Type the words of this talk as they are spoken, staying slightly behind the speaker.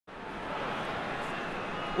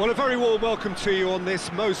Well, a very warm welcome to you on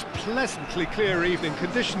this most pleasantly clear evening.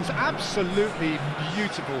 Conditions absolutely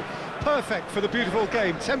beautiful. Perfect for the beautiful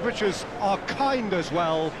game. Temperatures are kind as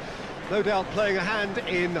well. No doubt playing a hand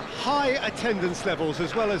in high attendance levels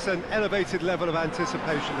as well as an elevated level of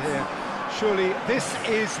anticipation here. Surely this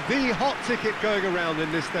is the hot ticket going around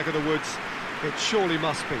in this neck of the woods. It surely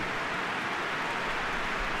must be.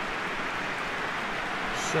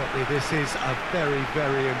 Certainly this is a very,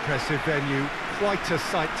 very impressive venue. Quite a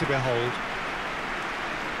sight to behold.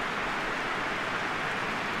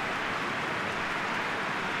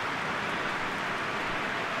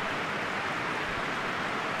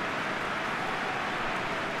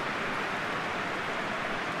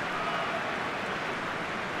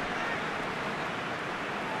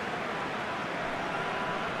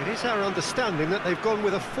 It is our understanding that they've gone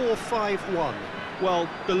with a 4-5-1. Well,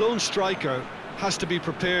 the lone striker has to be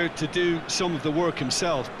prepared to do some of the work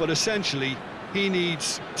himself, but essentially he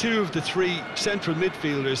needs two of the three central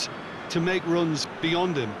midfielders to make runs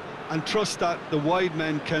beyond him and trust that the wide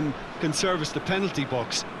men can service the penalty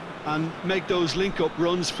box and make those link-up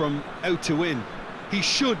runs from out to in. He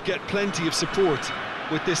should get plenty of support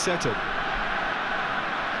with this setup.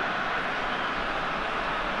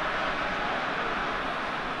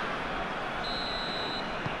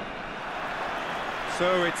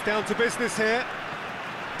 So it's down to business here.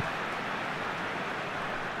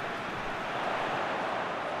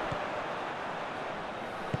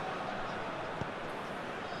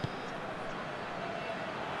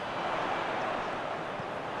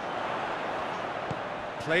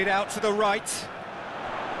 Played out to the right.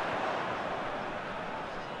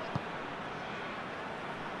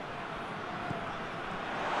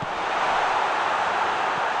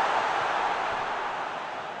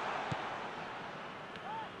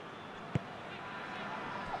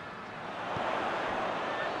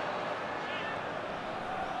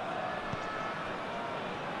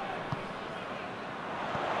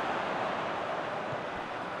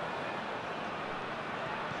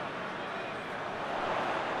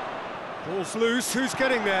 Ball's loose, who's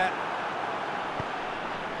getting there?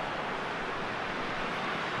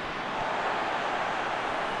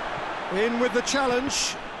 In with the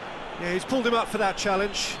challenge. Yeah, he's pulled him up for that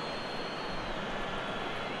challenge.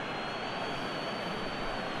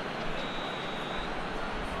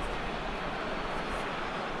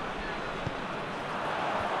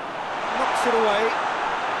 Knocks it away.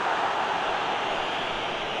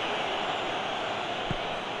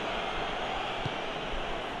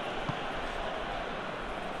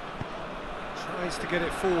 Tries to get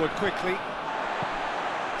it forward quickly.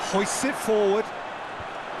 Hoists it forward.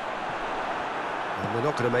 And they're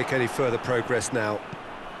not going to make any further progress now.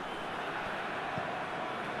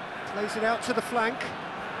 Plays it out to the flank.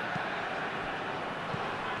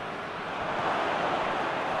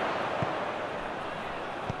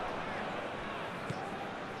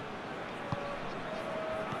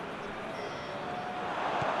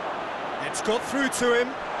 It's got through to him.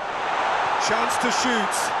 Chance to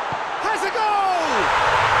shoot. Has a goal!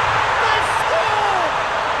 They've scored!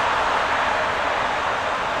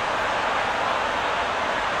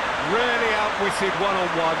 Really outwitted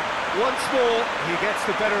one-on-one. Once more, he gets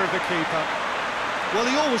the better of the keeper. Well,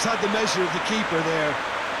 he always had the measure of the keeper there.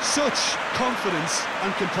 Such confidence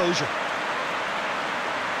and composure.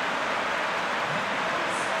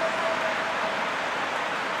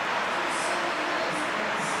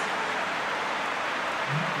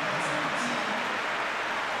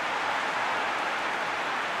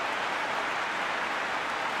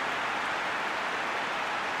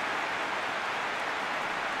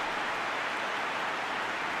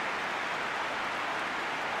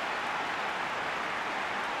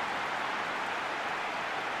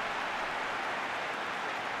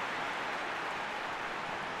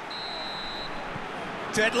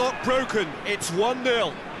 Deadlock broken, it's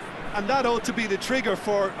 1-0. And that ought to be the trigger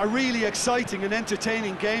for a really exciting and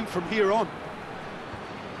entertaining game from here on.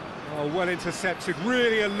 Oh, well intercepted,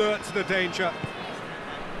 really alert to the danger.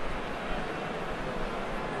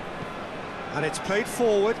 And it's played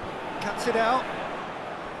forward, cuts it out.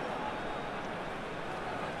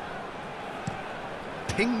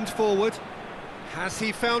 Pinged forward. Has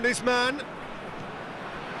he found his man?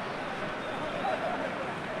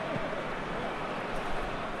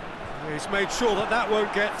 He's made sure that that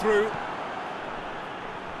won't get through.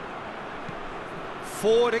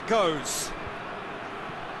 Forward it goes.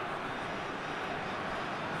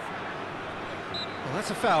 Well, that's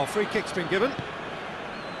a foul. Free kick's been given.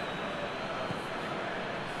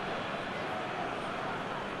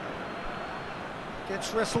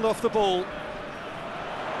 Gets wrestled off the ball.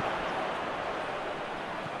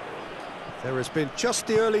 There has been just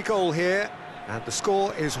the early goal here, and the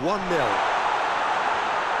score is 1-0.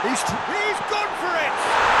 He's gone for it!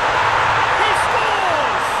 He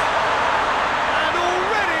scores! And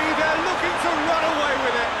already they're looking to run away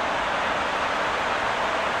with it.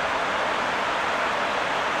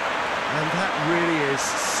 And that really is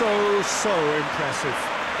so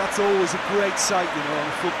impressive. That's always a great sight, you know, on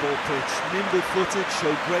a football pitch. Nimble-footed,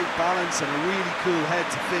 showed great balance and a really cool head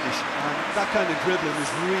to finish. And that kind of dribbling is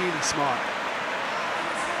really smart.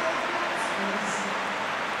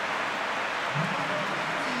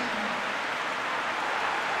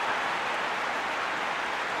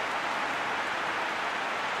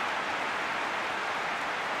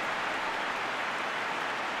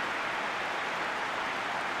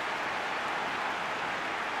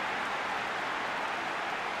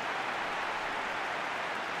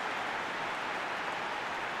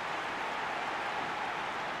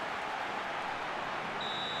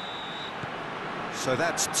 So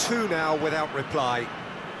that's 2 now without reply.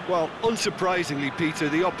 Well, unsurprisingly, Peter,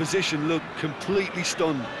 the opposition look completely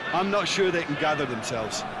stunned. I'm not sure they can gather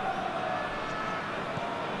themselves.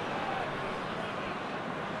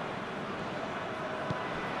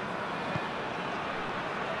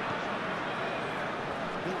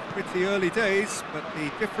 Not pretty early days, but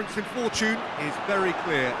the difference in fortune is very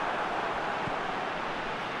clear.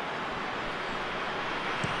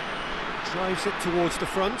 Drives it towards the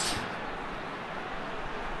front.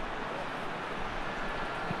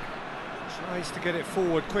 Tries to get it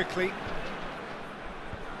forward quickly.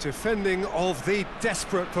 Defending of the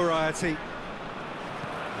desperate variety.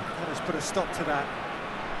 That has put a stop to that.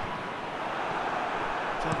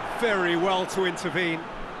 Done very well to intervene.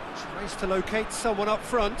 Tries to locate someone up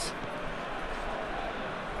front.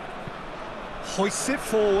 Hoists it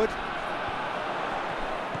forward.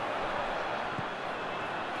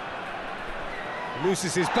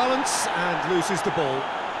 Loses his balance and loses the ball.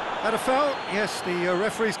 Had a foul? Yes, the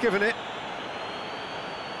referee's given it.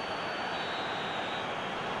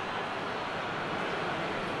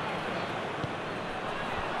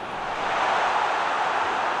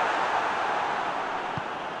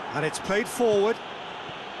 And it's played forward.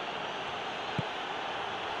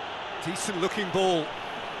 Decent looking ball.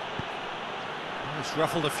 It's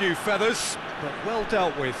ruffled a few feathers, but well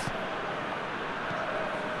dealt with.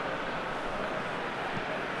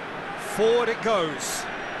 Forward it goes.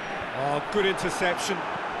 Oh, good interception.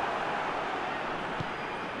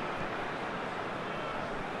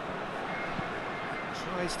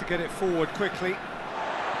 Tries to get it forward quickly.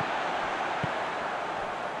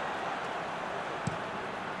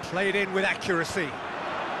 Played in with accuracy.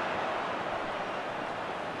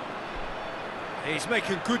 He's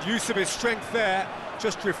making good use of his strength there,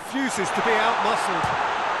 just refuses to be out-muscled.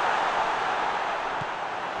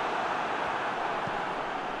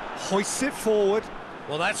 Hoists it forward.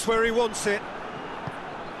 Well, that's where he wants it.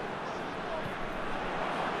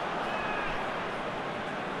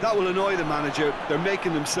 That will annoy the manager. They're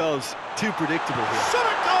making themselves too predictable here. Shot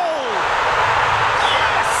at goal!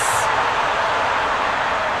 Yes!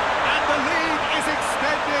 And the lead is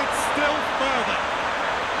extended still further.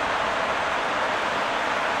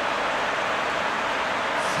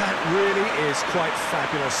 That really is quite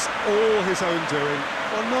fabulous. All his own doing.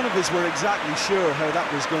 Well, none of us were exactly sure how that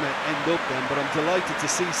was going to end up then, but I'm delighted to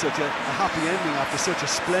see such a happy ending after such a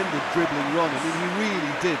splendid dribbling run. I mean, he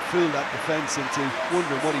really did fool that defence into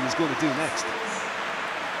wondering what he was going to do next.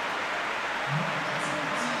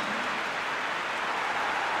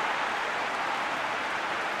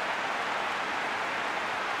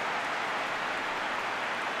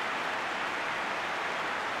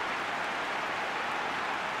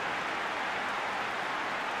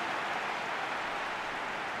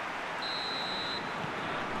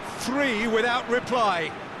 Three without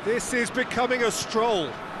reply. This is becoming a stroll.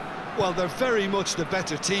 Well, they're very much the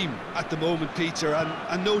better team at the moment, Peter,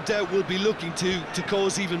 and no doubt will be looking to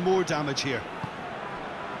cause even more damage here.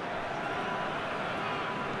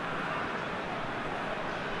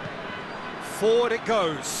 Forward it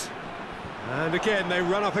goes. And again, they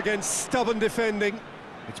run up against stubborn defending.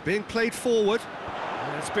 It's being played forward.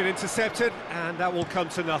 And it's been intercepted, and that will come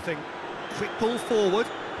to nothing. Quick ball forward.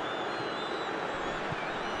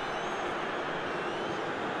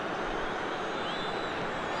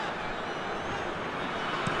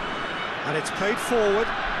 And it's played forward.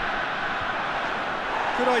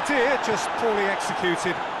 Good idea, just poorly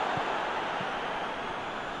executed.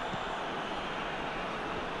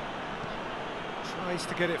 Tries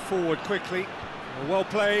to get it forward quickly. Well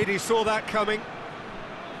played, he saw that coming.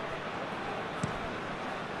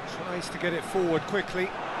 Tries to get it forward quickly.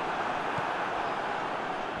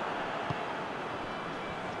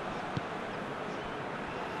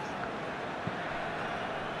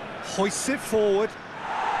 Hoists it forward.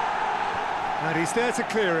 And he's there to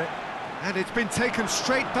clear it. And it's been taken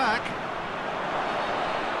straight back.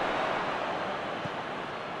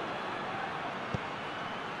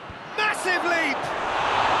 Massive leap!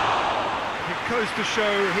 It goes to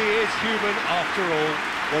show he is human after all.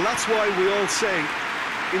 Well, that's why we all say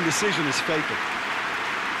indecision is fatal.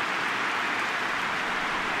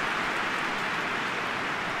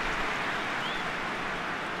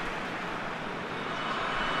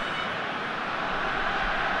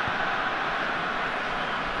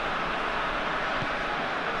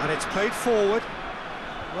 And it's played forward.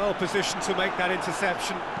 Well positioned to make that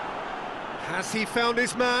interception. Has he found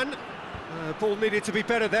his man? Ball needed to be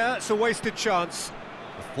better there. It's a wasted chance.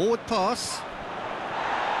 A forward pass.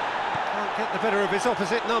 Can't get the better of his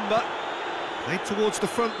opposite number. Played towards the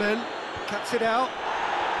front men. Cuts it out.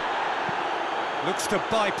 Looks to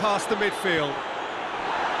bypass the midfield.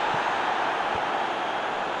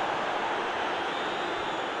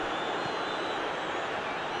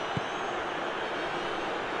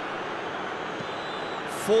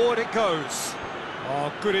 Forward it goes.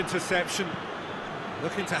 Oh, good interception.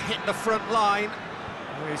 Looking to hit the front line.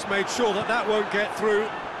 Oh, he's made sure that that won't get through.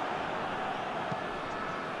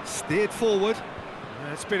 Steered forward.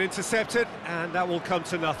 It's been intercepted, and that will come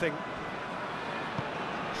to nothing.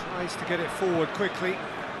 Tries to get it forward quickly.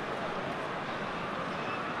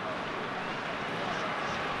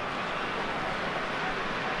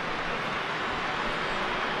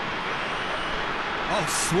 Oh,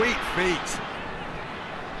 sweet feet.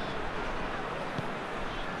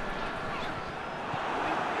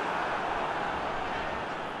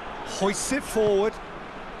 Hoists it forward.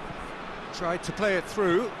 Tried to play it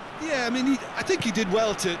through. Yeah, I mean, I think he did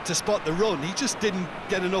well to spot the run. He just didn't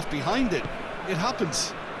get enough behind it. It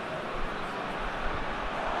happens.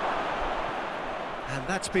 And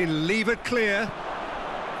that's been levered clear.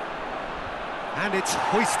 And it's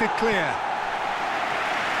hoisted clear.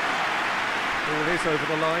 Oh, it is over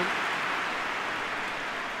the line.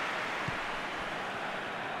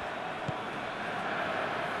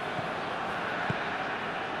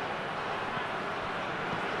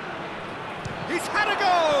 He's had a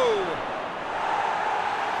go!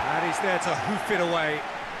 And he's there to hoof it away.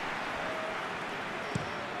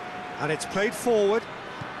 And it's played forward.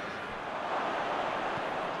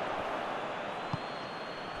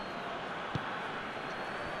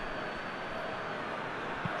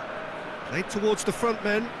 Played towards the front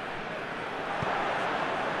men.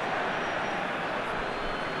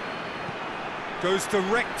 Goes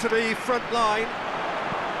direct to the front line.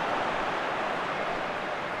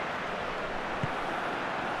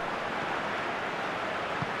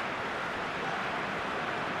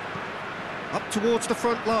 Up towards the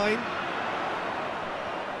front line.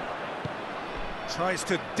 Tries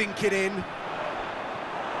to dink it in.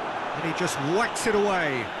 And he just whacks it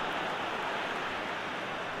away.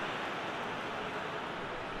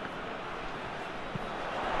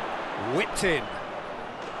 Whipped in.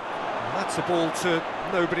 And that's a ball to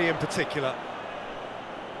nobody in particular.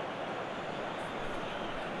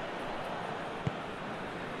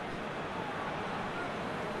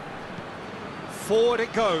 Forward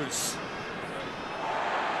it goes.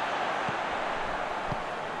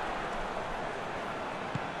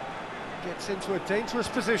 Gets into a dangerous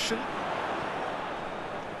position.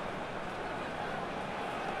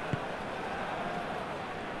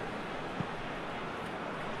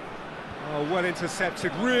 Oh, well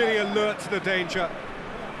intercepted, really alert to the danger.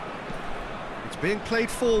 It's being played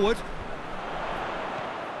forward.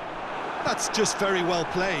 That's just very well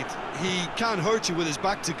played. He can't hurt you with his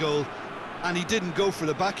back to goal, and he didn't go for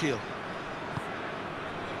the back heel.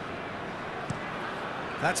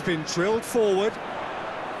 That's been drilled forward.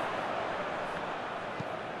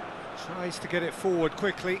 Tries to get it forward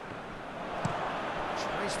quickly.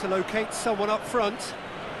 Tries to locate someone up front.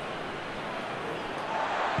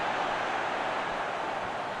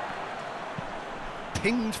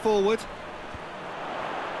 Pinged forward.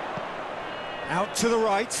 Out to the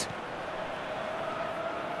right.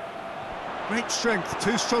 Great strength,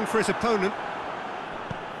 too strong for his opponent.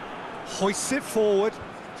 Hoists it forward.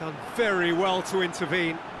 Done very well to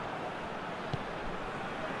intervene.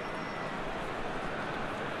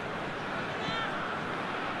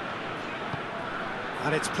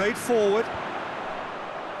 And it's played forward.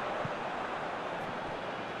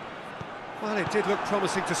 Well, it did look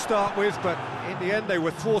promising to start with, but in the end they were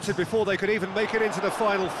thwarted before they could even make it into the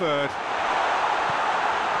final third.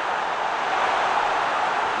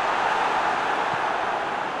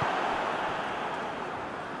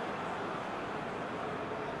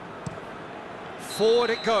 Forward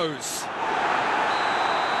it goes.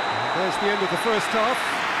 And there's the end of the first half.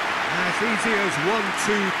 As easy as 1,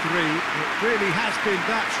 2, 3. It really has been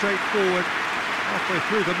that straightforward halfway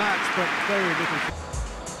through the match, but very little.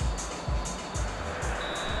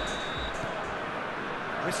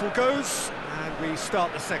 Whistle goes, and we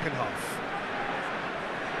start the second half.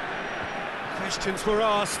 Questions were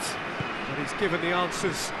asked, but he's given the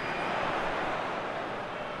answers.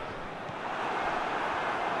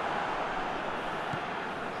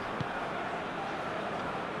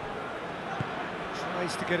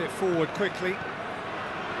 Tries to get it forward quickly.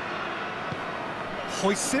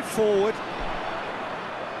 Hoists it forward.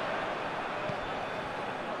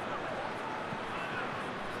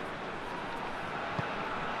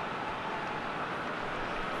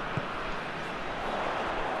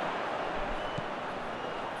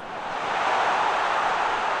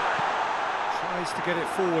 Tries to get it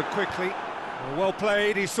forward quickly. Well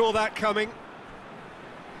played, he saw that coming.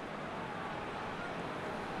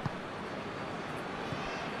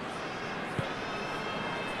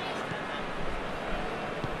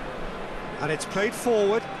 And it's played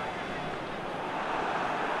forward.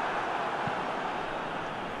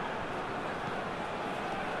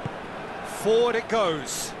 Forward it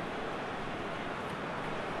goes.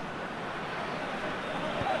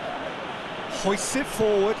 Hoists it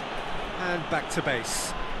forward and back to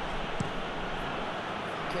base.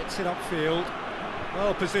 Gets it upfield.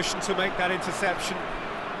 Well positioned to make that interception.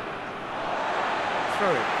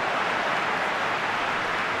 Throw it.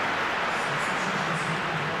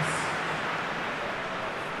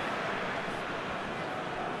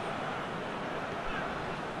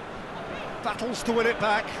 Battles to win it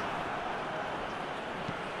back.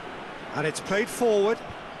 And it's played forward.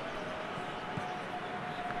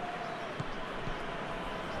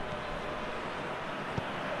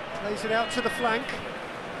 Plays it out to the flank.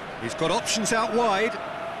 He's got options out wide.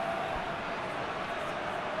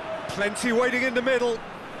 Plenty waiting in the middle.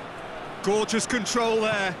 Gorgeous control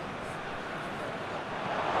there.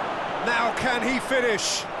 Now can he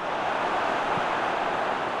finish?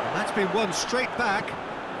 And that's been won straight back.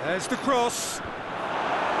 There's the cross.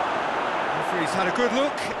 Referee's had a good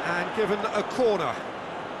look and given a corner.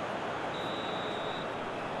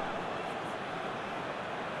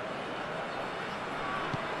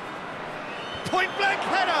 Point-blank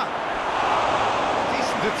header!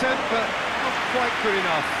 Decent attempt, but not quite good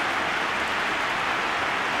enough.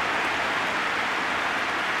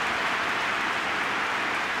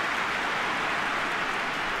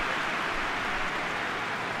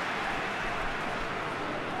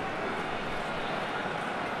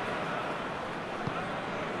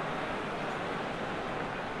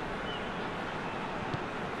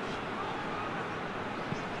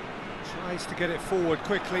 Tries to get it forward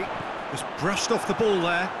quickly. Just brushed off the ball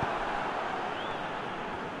there.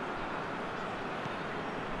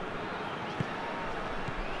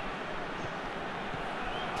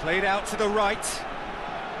 Played out to the right.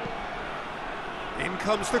 In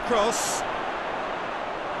comes the cross.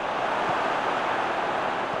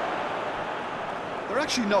 They're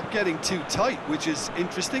actually not getting too tight, which is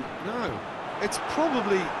interesting. No. It's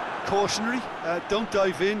probably cautionary. Don't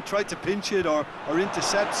dive in, try to pinch it or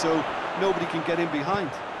intercept so nobody can get in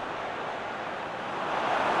behind.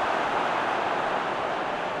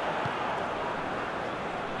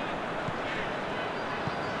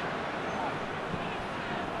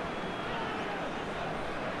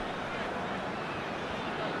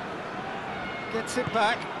 Gets it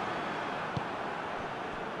back.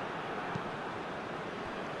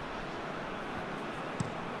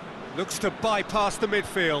 Looks to bypass the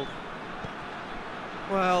midfield.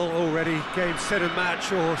 Well, already game, set and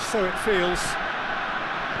match, or so it feels.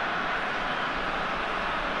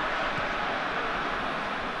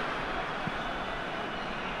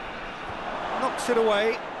 Knocks it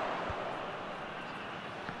away.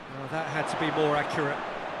 Well, that had to be more accurate.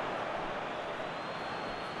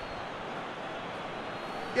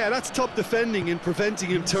 Yeah, that's top defending and preventing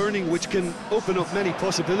him turning, which can open up many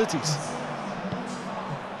possibilities.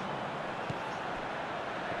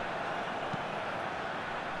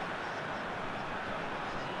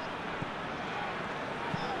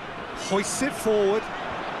 Hoists it forward.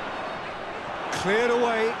 Cleared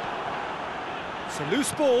away. It's a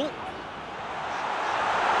loose ball.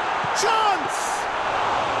 Chance!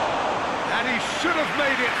 And he should have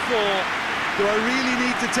made it 4. Do I really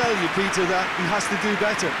need to tell you, Peter, that he has to do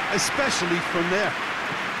better, especially from there?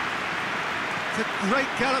 It's a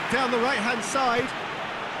great gallop down the right-hand side.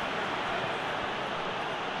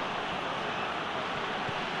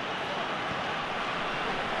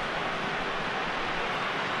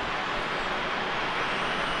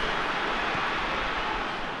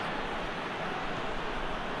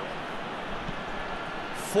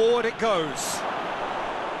 Forward it goes.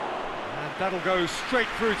 And that'll go straight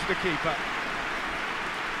through to the keeper.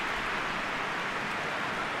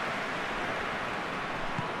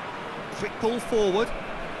 Quick ball forward.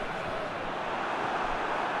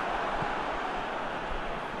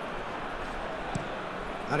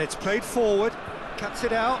 And it's played forward, cuts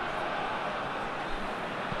it out.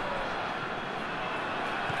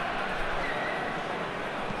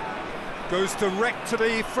 Goes direct to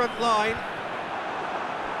the front line.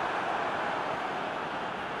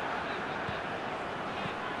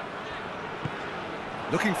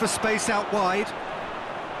 Looking for space out wide. Fence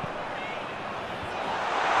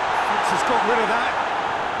has got rid of that.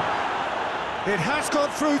 It has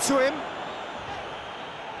got through to him.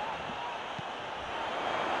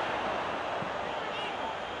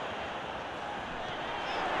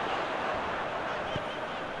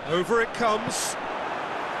 Over it comes.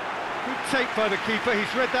 Good take by the keeper,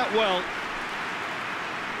 he's read that well.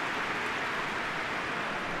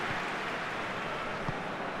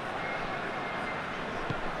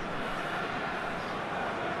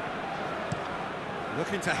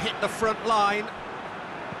 Looking to hit the front line.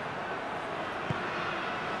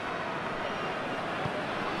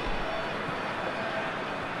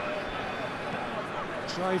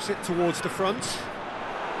 Drives it towards the front.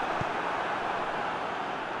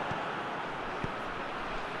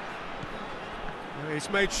 He's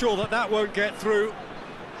made sure that that won't get through.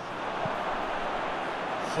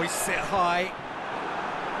 Hoists it high.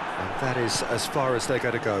 And that is as far as they're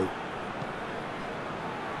going to go.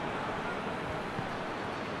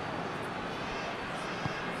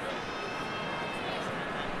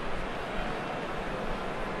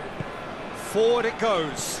 Forward it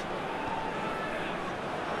goes.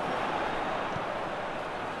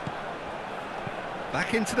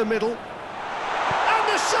 Back into the middle. And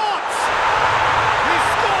the shot! He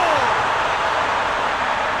scored!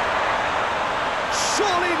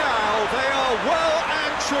 Surely now they are well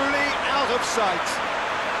and truly out of sight.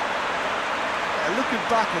 Yeah, looking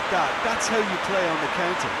back at that, that's how you play on the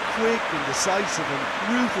counter. Quick and decisive and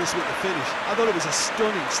ruthless with the finish. I thought it was a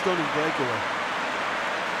stunning, stunning breakaway.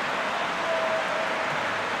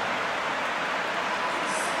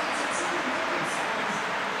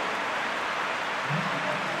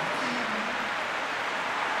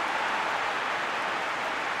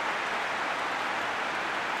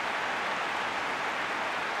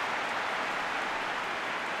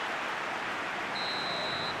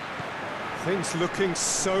 Things looking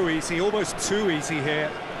so easy, almost too easy here.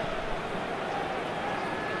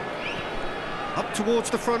 Up towards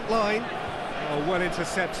the front line. Oh, well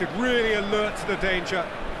intercepted, really alert to the danger.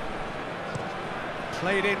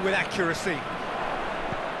 Played in with accuracy.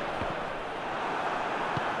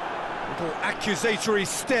 Little accusatory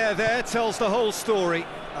stare there tells the whole story.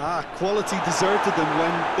 Quality deserted them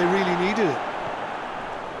when they really needed it.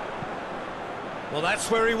 Well, that's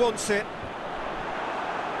where he wants it.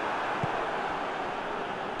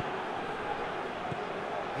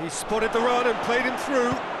 He spotted the run and played him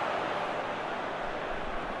through.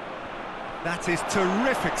 That is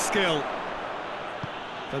terrific skill.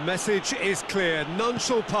 The message is clear, none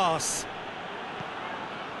shall pass.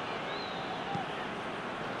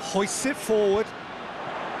 Hoists it forward.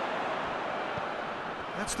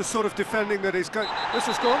 That's the sort of defending that is going... This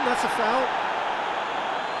has gone, that's a foul.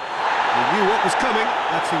 He knew what was coming,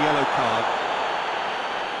 that's a yellow card.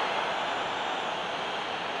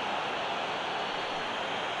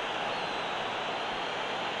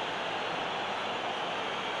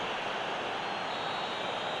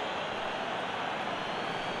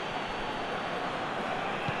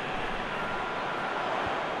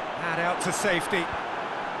 Out to safety.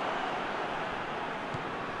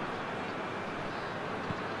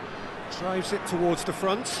 Drives it towards the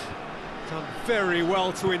front. Done very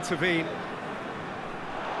well to intervene.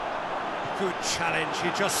 Good challenge, he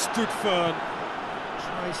just stood firm.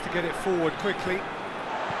 Tries to get it forward quickly.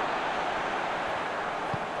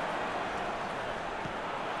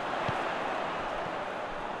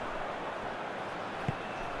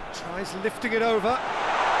 Tries lifting it over.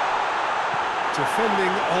 Defending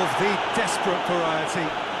of the desperate variety.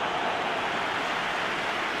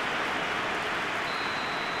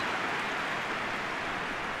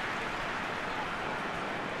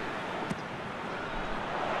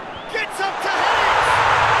 Gets up to head it!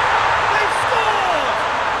 They've scored!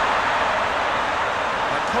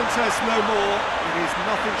 A contest no more, it is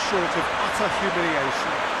nothing short of utter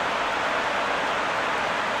humiliation.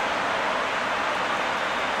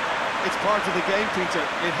 It's part of the game, Peter.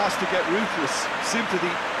 It has to get ruthless. Sympathy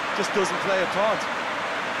just doesn't play a part.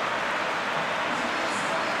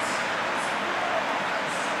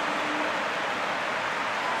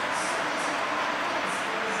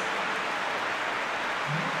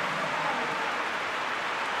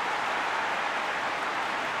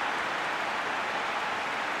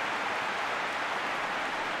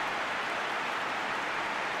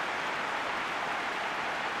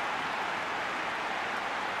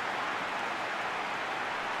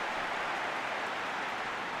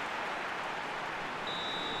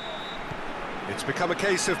 It's become a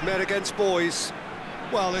case of men against boys.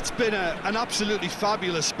 Well, it's been an absolutely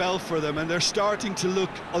fabulous spell for them, and they're starting to look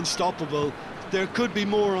unstoppable. There could be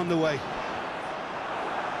more on the way.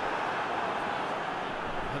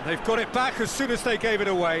 And they've got it back as soon as they gave it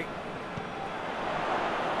away.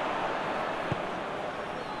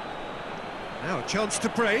 Now a chance to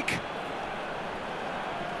break.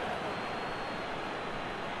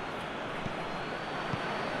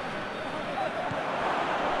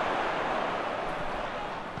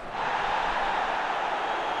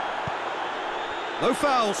 No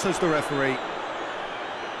foul, says the referee.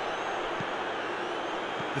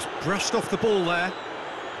 Just brushed off the ball there.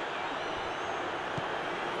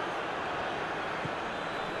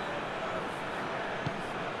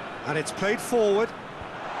 And it's played forward.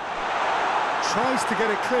 Tries to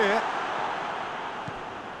get it clear.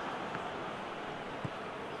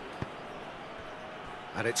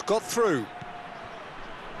 And it's got through.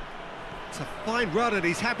 It's a fine run and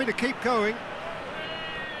he's happy to keep going.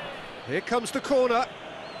 Here comes the corner.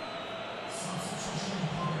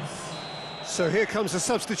 So here comes a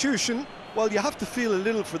substitution. Well, you have to feel a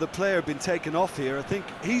little for the player being taken off here. I think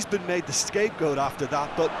he's been made the scapegoat after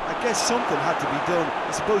that, but I guess something had to be done.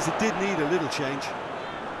 I suppose it did need a little change.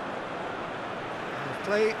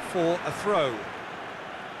 Play for a throw.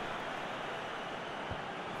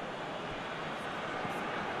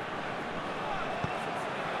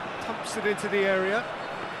 Pumps it into the area.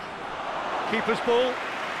 Keeper's ball.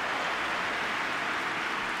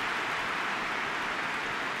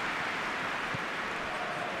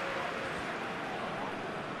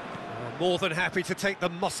 More than happy to take the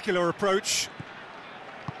muscular approach.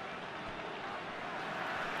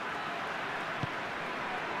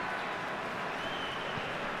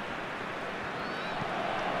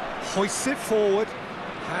 Hoists it forward.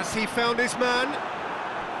 Has he found his man?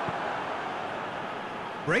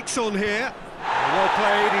 Breaks on here. Well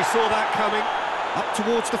played, he saw that coming. Up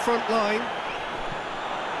towards the front line.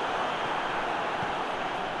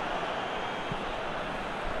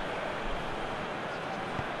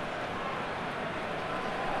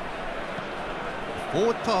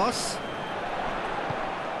 Forward pass.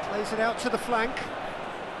 Plays it out to the flank.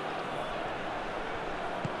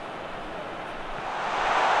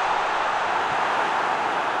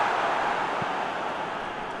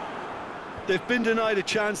 They've been denied a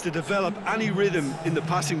chance to develop any rhythm in the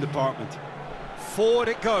passing department. Forward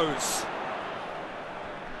it goes.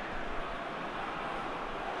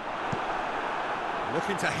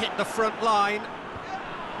 Looking to hit the front line.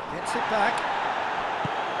 Gets it back.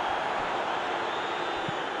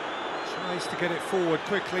 Tries to get it forward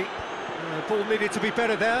quickly. The ball needed to be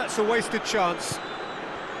better there. It's a wasted chance.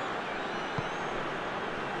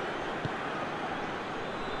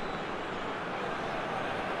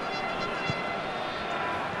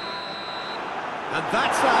 And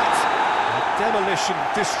that's that. Demolition,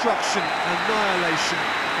 destruction, annihilation.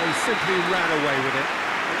 They simply ran away with it.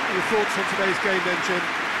 Your thoughts on today's game then, Jim?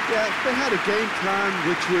 Yeah, they had a game plan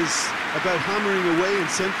which was about hammering away in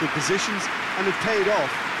central positions, and it paid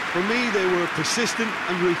off. For me, they were persistent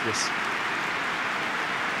and ruthless.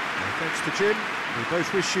 Well, thanks to Jim. We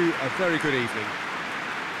both wish you a very good evening.